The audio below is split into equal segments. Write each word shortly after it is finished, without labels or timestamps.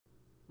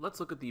Let's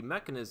look at the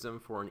mechanism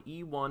for an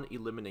E1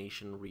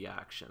 elimination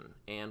reaction,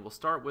 and we'll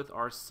start with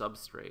our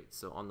substrate,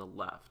 so on the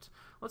left.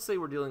 Let's say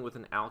we're dealing with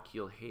an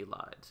alkyl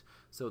halide.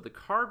 So the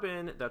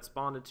carbon that's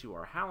bonded to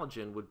our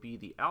halogen would be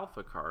the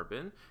alpha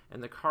carbon,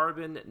 and the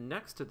carbon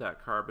next to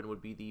that carbon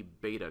would be the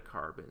beta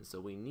carbon. So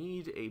we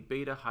need a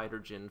beta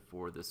hydrogen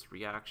for this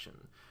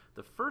reaction.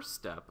 The first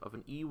step of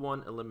an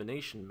E1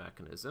 elimination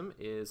mechanism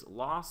is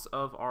loss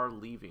of our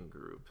leaving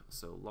group.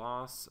 So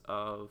loss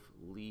of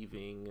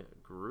leaving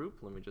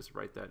group, let me just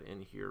write that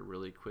in here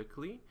really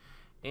quickly.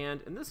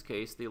 And in this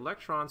case, the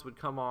electrons would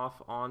come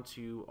off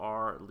onto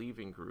our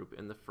leaving group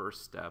in the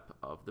first step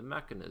of the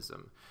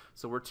mechanism.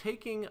 So we're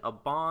taking a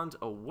bond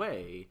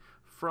away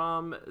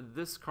from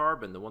this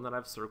carbon, the one that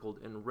I've circled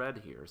in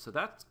red here. So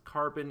that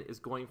carbon is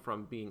going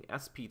from being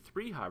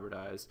sp3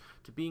 hybridized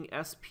to being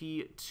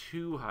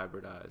sp2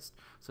 hybridized.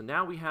 So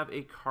now we have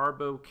a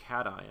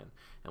carbocation.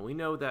 And we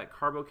know that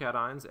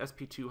carbocations,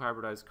 sp2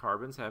 hybridized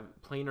carbons, have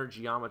planar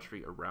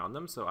geometry around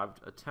them. So I've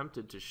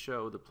attempted to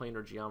show the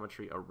planar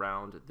geometry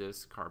around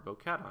this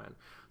carbocation.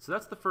 So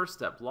that's the first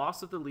step,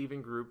 loss of the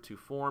leaving group to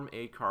form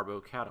a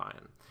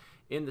carbocation.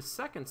 In the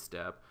second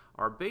step,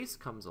 our base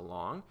comes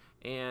along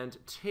and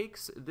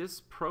takes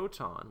this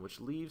proton, which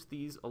leaves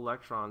these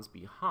electrons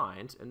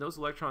behind, and those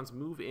electrons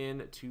move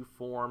in to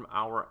form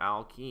our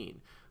alkene.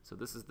 So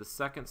this is the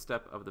second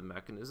step of the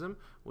mechanism,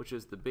 which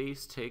is the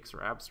base takes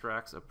or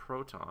abstracts a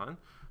proton.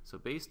 So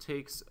base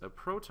takes a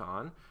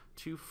proton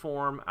to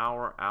form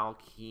our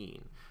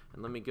alkene.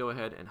 And let me go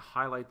ahead and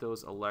highlight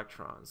those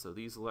electrons. So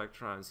these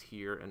electrons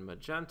here in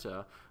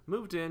magenta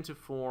moved in to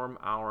form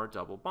our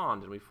double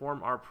bond, and we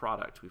form our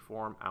product. We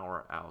form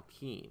our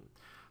alkene.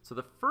 So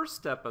the first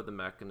step of the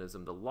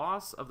mechanism, the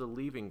loss of the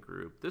leaving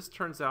group, this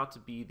turns out to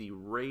be the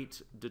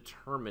rate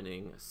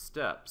determining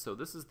step. So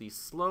this is the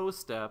slow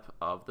step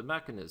of the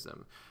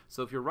mechanism.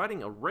 So if you're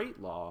writing a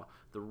rate law,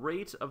 the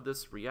rate of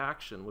this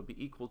reaction would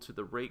be equal to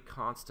the rate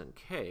constant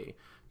K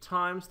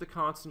times the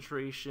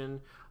concentration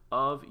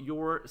of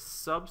your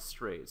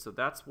substrate. So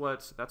that's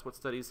what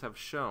studies have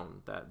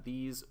shown, that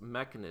these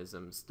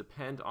mechanisms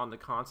depend on the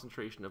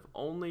concentration of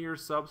only your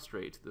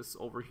substrate, this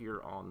over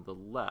here on the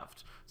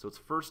left. So it's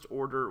first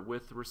order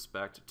with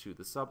respect to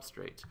the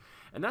substrate.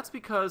 And that's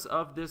because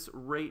of this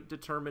rate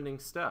determining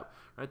step,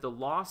 right? The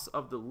loss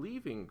of the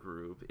leaving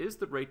group is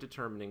the rate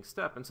determining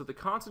step. And so the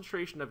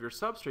concentration of your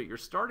substrate, your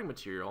starting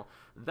material,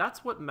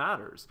 that's what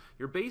matters.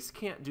 Your base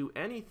can't do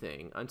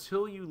anything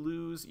until you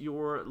lose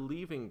your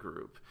leaving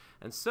group.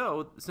 And so,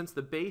 since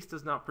the base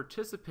does not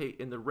participate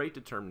in the rate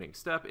determining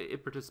step,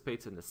 it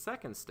participates in the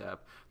second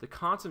step, the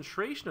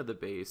concentration of the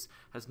base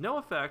has no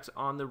effect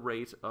on the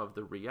rate of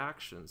the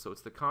reaction. So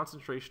it's the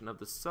concentration of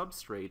the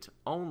substrate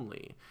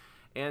only.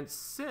 And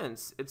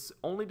since it's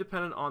only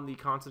dependent on the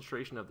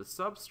concentration of the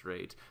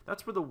substrate,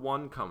 that's where the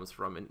 1 comes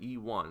from in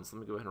E1. So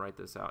let me go ahead and write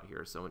this out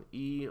here. So in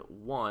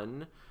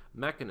E1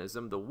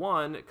 mechanism, the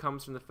 1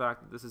 comes from the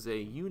fact that this is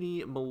a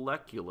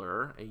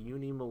unimolecular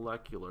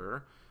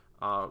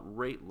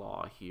rate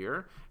law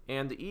here,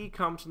 and the E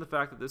comes from the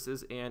fact that this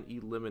is an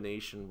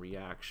elimination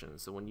reaction.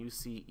 So when you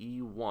see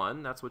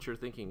E1, that's what you're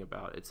thinking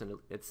about. It's an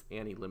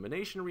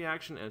elimination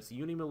reaction, and it's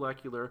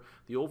unimolecular.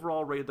 The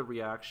overall rate of the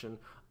reaction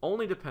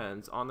only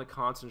depends on the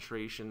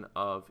concentration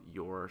of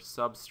your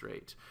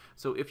substrate.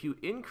 So if you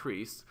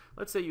increase,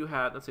 let's say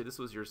this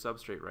was your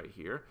substrate right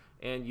here,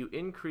 and you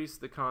increase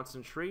the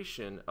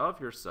concentration of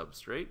your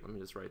substrate, let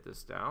me just write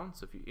this down.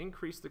 So if you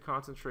increase the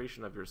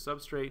concentration of your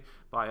substrate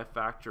by a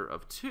factor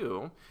of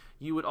 2,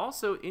 you would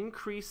also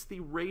increase the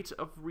rate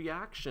of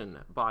reaction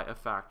by a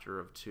factor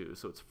of 2.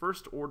 So it's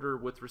first order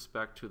with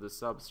respect to the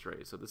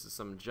substrate. So this is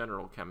some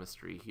general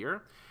chemistry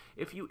here.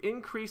 If you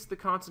increase the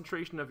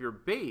concentration of your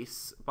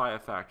base by a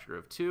factor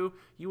of 2,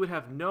 you would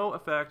have no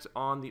effect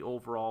on the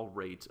overall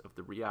rate of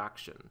the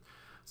reaction.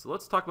 So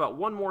let's talk about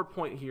one more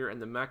point here in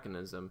the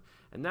mechanism,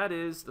 and that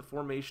is the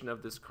formation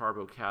of this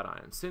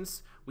carbocation.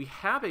 Since we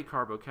have a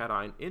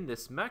carbocation in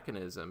this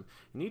mechanism,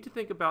 you need to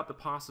think about the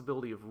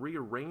possibility of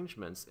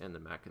rearrangements in the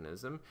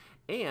mechanism,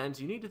 and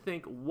you need to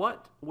think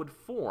what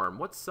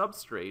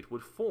substrate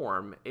would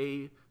form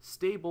a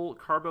stable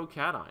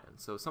carbocation.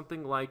 So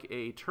something like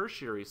a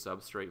tertiary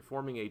substrate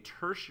forming a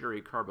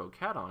tertiary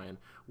carbocation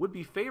would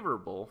be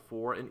favorable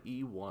for an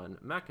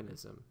E1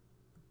 mechanism.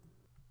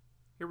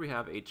 Here we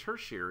have a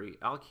tertiary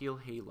alkyl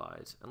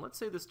halide, and let's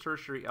say this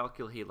tertiary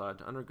alkyl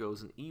halide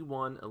undergoes an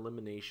E1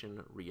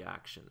 elimination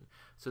reaction.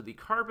 So the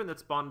carbon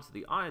that's bonded to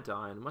the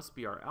iodine must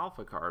be our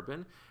alpha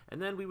carbon,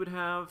 and then we would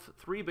have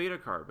 3 beta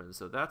carbons.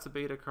 So that's a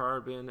beta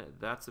carbon,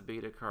 that's a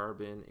beta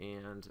carbon,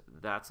 and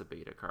that's a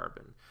beta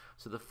carbon.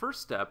 So the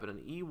first step in an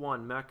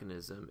E1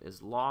 mechanism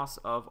is loss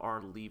of our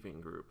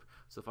leaving group.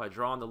 So if I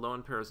draw on the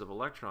lone pairs of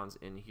electrons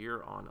in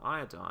here on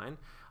iodine,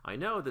 I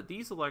know that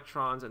these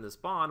electrons in this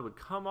bond would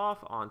come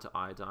off onto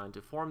iodine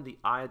to form the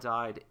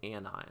iodide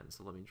anion.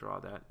 So let me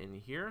draw that in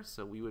here.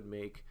 So we would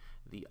make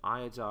the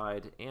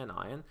iodide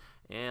anion,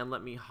 and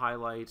let me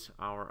highlight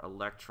our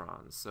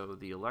electrons. So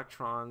the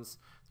electrons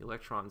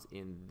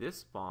in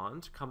this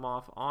bond come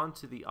off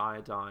onto the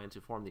iodine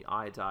to form the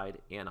iodide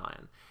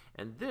anion.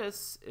 And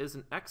this is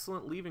an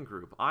excellent leaving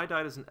group.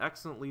 Iodide is an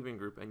excellent leaving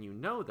group, and you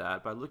know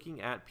that by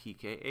looking at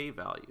pKa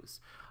values.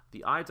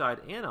 The iodide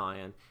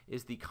anion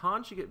is the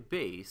conjugate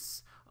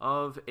base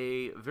of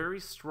a very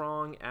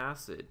strong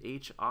acid,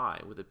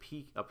 HI, with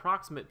a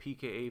approximate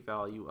pKa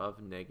value of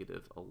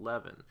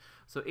 -11.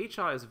 So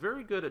HI is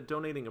very good at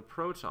donating a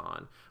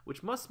proton,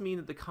 which must mean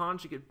that the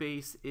conjugate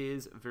base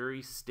is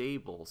very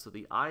stable. So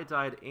the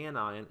iodide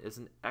anion is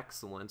an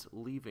excellent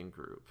leaving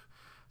group.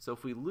 So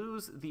if we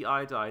lose the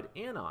iodide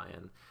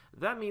anion,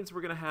 that means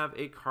we're going to have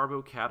a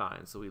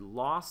carbocation. So we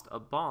lost a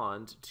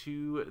bond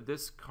to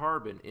this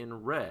carbon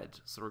in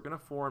red. So we're going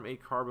to form a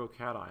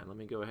carbocation. Let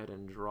me go ahead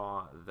and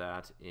draw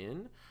that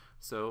in.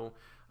 So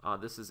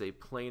this is a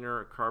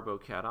planar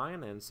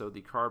carbocation, and so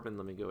the carbon,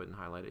 let me go ahead and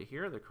highlight it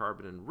here, the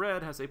carbon in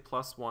red has a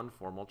 +1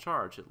 formal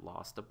charge. It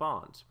lost a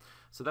bond.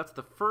 So that's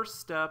the first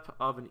step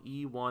of an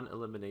E1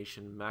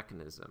 elimination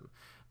mechanism.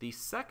 The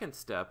second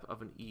step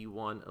of an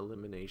E1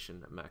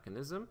 elimination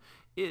mechanism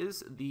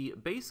is the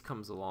base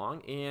comes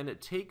along and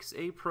takes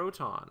a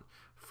proton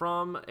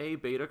from a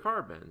beta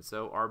carbon.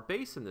 So our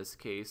base in this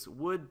case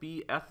would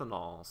be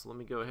ethanol. So let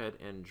me go ahead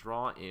and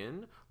draw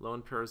in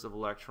lone pairs of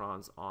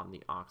electrons on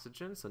the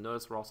oxygen. So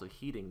notice we're also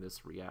heating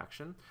this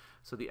reaction.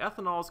 So the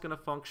ethanol is going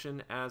to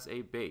function as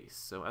a base.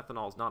 So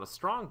ethanol is not a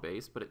strong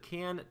base, but it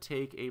can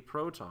take a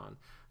proton.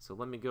 So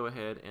let me go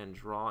ahead and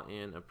draw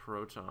in a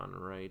proton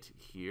right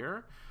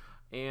here.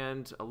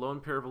 And a lone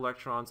pair of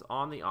electrons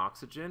on the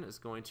oxygen is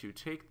going to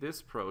take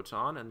this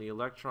proton, and the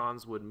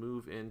electrons would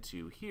move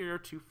into here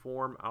to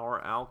form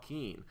our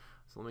alkene.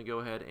 So let me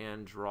go ahead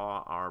and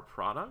draw our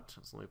product.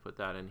 So let me put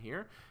that in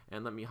here,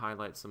 and let me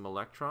highlight some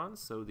electrons.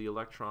 So the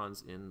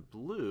electrons in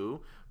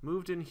blue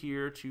moved in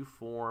here to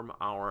form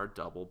our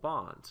double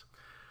bond.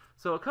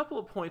 So a couple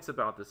of points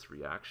about this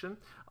reaction.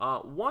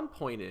 One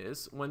point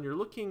is, when you're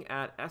looking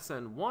at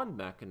SN1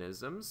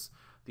 mechanisms,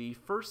 the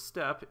first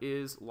step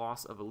is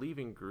loss of a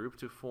leaving group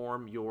to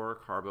form your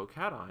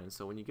carbocation.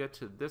 So when you get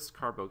to this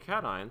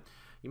carbocation,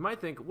 you might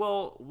think,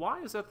 well,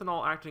 why is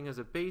ethanol acting as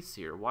a base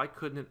here? Why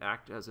couldn't it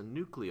act as a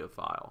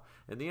nucleophile?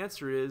 And the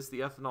answer is the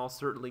ethanol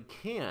certainly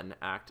can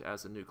act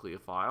as a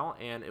nucleophile,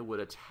 and it would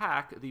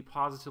attack the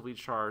positively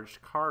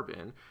charged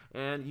carbon,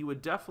 and you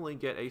would definitely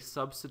get a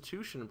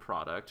substitution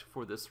product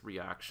for this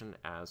reaction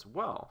as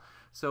well.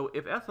 So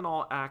if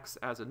ethanol acts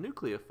as a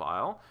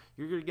nucleophile,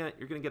 you're going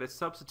to get a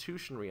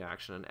substitution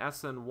reaction, an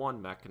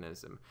SN1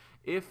 mechanism.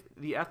 If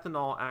the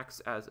ethanol acts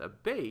as a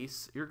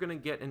base, you're going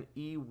to get an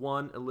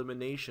E1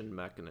 elimination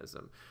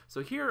mechanism. So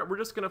here we're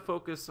just going to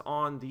focus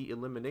on the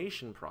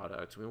elimination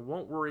product. We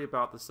won't worry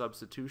about the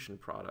substitution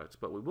product,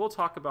 but we will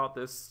talk about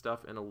this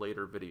stuff in a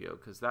later video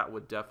because that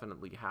would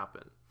definitely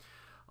happen.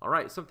 All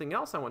right, something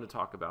else I want to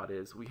talk about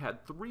is we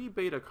had 3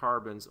 beta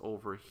carbons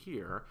over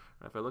here.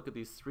 If I look at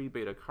these 3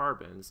 beta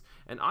carbons,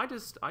 and I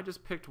just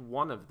picked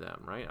one of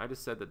them, right? I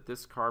just said that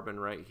this carbon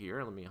right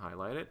here, let me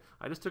highlight it.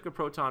 I just took a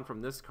proton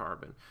from this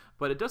carbon.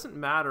 But it doesn't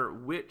matter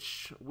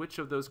which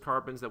of those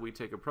carbons that we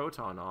take a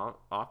proton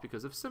off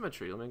because of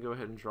symmetry. Let me go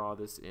ahead and draw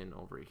this in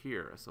over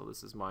here. So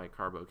this is my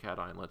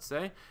carbocation, let's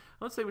say.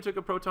 Let's say we took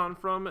a proton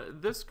from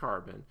this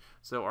carbon.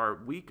 So our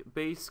weak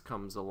base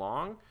comes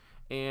along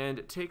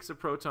and takes a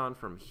proton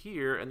from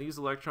here, and these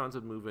electrons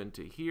would move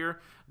into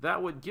here.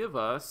 That would give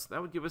us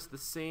the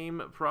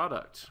same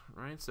product,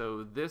 right?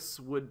 So this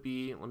would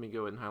be, let me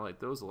go ahead and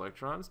highlight those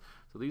electrons.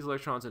 So these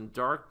electrons in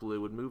dark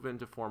blue would move in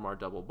to form our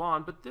double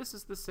bond, but this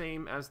is the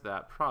same as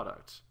that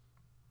product.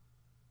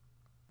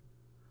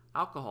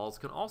 Alcohols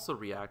can also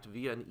react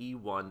via an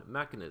E1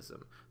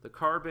 mechanism. The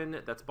carbon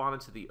that's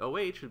bonded to the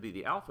OH would be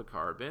the alpha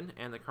carbon,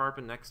 and the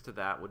carbon next to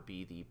that would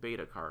be the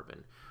beta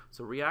carbon.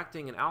 So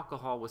reacting an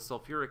alcohol with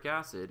sulfuric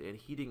acid and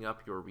heating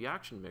up your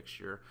reaction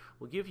mixture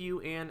will give you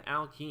an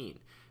alkene.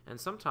 And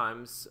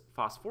sometimes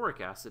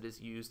phosphoric acid is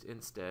used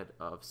instead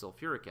of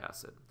sulfuric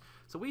acid.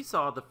 So we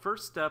saw the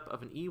first step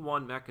of an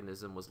E1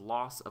 mechanism was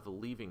loss of a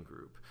leaving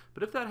group.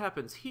 But if that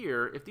happens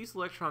here, if these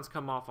electrons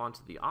come off onto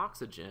the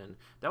oxygen,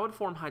 that would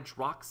form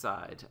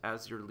hydroxide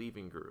as your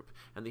leaving group.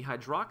 And the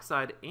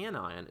hydroxide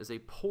anion is a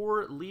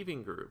poor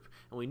leaving group.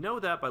 And we know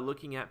that by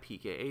looking at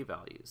pKa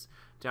values.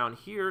 Down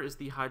here is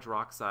the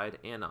hydroxide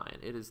anion.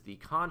 It is the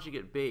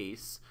conjugate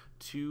base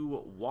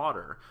to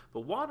water.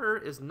 But water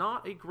is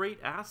not a great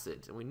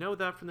acid, and we know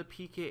that from the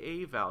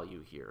pKa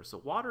value here.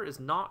 So water is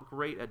not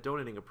great at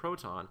donating a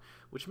proton,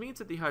 which means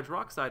that the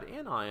hydroxide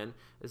anion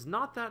is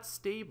not that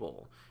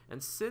stable.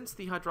 And since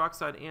the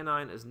hydroxide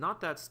anion is not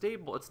that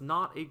stable, it's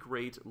not a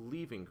great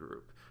leaving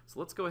group. So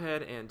let's go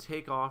ahead and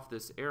take off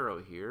this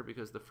arrow here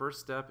because the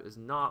first step is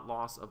not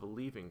loss of a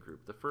leaving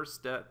group. The first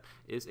step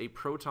is a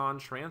proton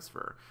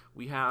transfer.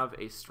 We have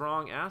a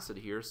strong acid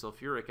here,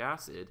 sulfuric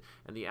acid,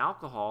 and the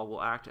alcohol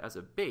will act as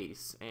a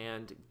base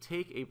and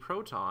take a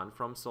proton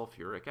from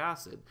sulfuric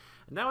acid.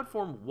 and that would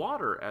form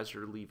water as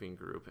your leaving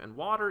group, and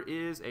water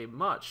is a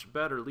much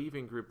better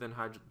leaving group than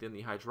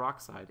the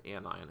hydroxide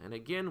anion, and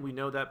again we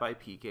know that by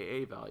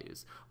pKa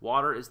values.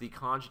 Water is the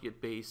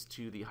conjugate base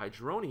to the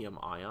hydronium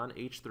ion,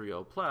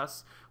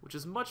 H3O+, which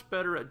is much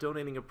better at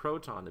donating a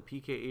proton. The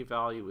pKa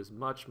value is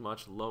much,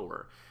 much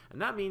lower,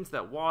 and that means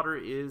that water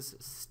is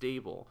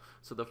stable.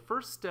 So the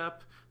first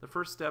step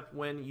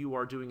when you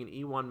are doing an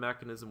E1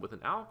 mechanism with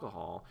an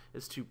alcohol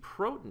is to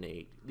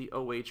protonate the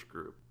OH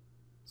group.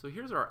 So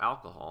here's our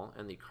alcohol,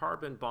 and the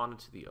carbon bonded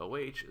to the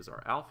OH is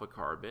our alpha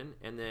carbon,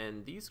 and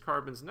then these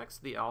carbons next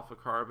to the alpha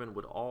carbon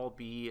would all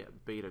be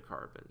beta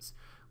carbons.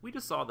 We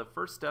just saw the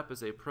first step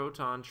is a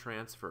proton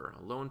transfer,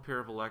 a lone pair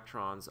of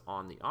electrons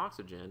on the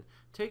oxygen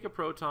take a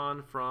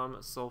proton from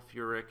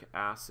sulfuric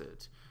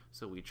acid.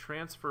 So we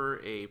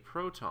transfer a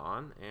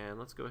proton, and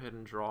let's go ahead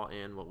and draw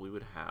in what we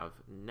would have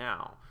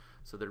now.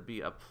 So there'd be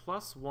a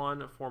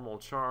 +1 formal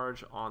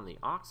charge on the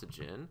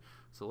oxygen.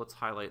 So let's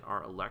highlight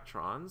our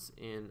electrons.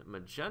 In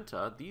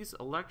magenta, these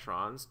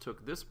electrons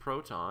took this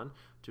proton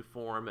to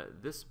form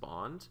this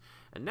bond.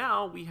 And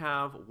now we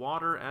have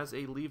water as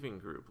a leaving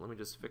group. Let me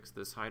just fix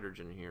this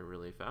hydrogen here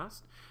really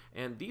fast.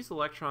 And these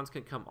electrons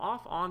can come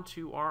off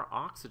onto our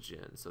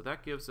oxygen. So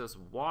that gives us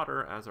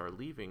water as our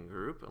leaving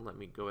group. And let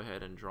me go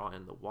ahead and draw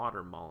in the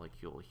water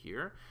molecule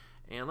here.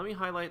 And let me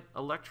highlight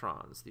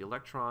electrons. The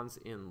electrons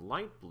in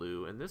light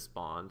blue in this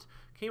bond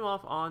came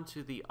off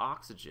onto the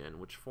oxygen,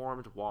 which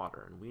formed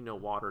water, and we know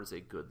water is a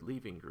good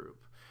leaving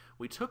group.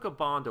 We took a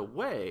bond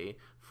away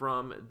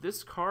from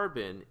this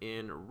carbon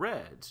in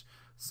red,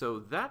 so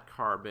that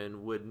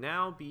carbon would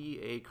now be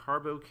a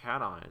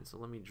carbocation. So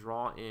let me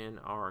draw in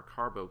our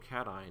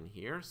carbocation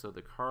here. So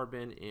the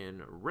carbon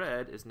in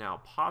red is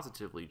now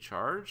positively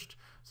charged,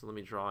 so let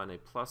me draw in a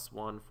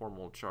 +1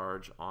 formal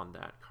charge on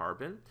that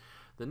carbon.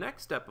 The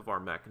next step of our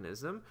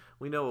mechanism,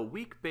 we know a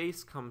weak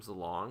base comes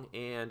along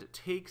and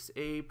takes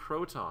a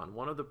proton,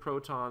 one of the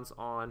protons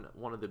on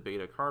one of the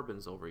beta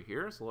carbons over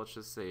here. So let's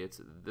just say it's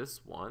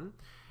this one.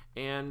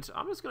 And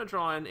I'm just going to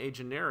draw in a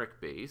generic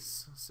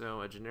base,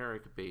 so a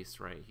generic base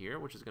right here,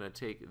 which is going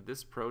to take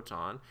this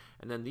proton,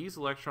 and then these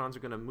electrons are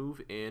going to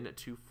move in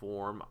to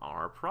form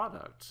our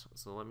product.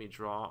 So let me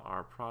draw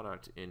our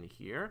product in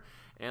here,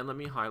 and let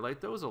me highlight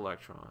those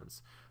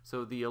electrons.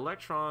 So the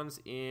electrons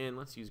in,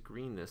 let's use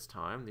green this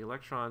time, the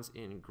electrons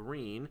in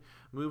green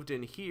moved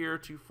in here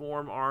to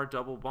form our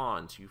double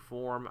bond, to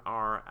form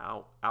our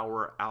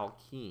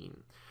alkene.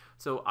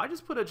 So I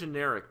just put a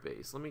generic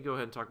base. Let me go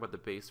ahead and talk about the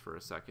base for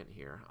a second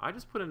here. I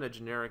just put in a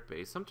generic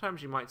base.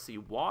 Sometimes you might see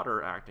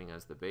water acting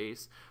as the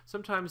base.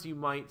 Sometimes you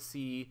might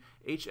see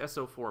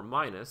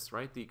HSO4-,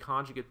 right, the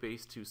conjugate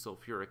base to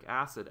sulfuric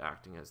acid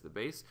acting as the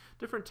base.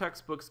 Different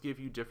textbooks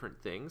give you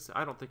different things.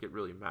 I don't think it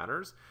really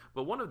matters.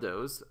 But one of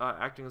those,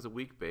 acting as a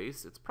weak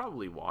base, it's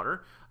probably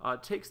water,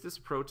 takes this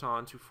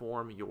proton to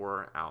form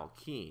your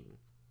alkene.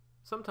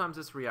 Sometimes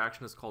this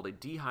reaction is called a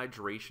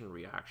dehydration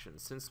reaction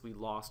since we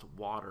lost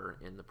water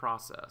in the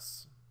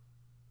process.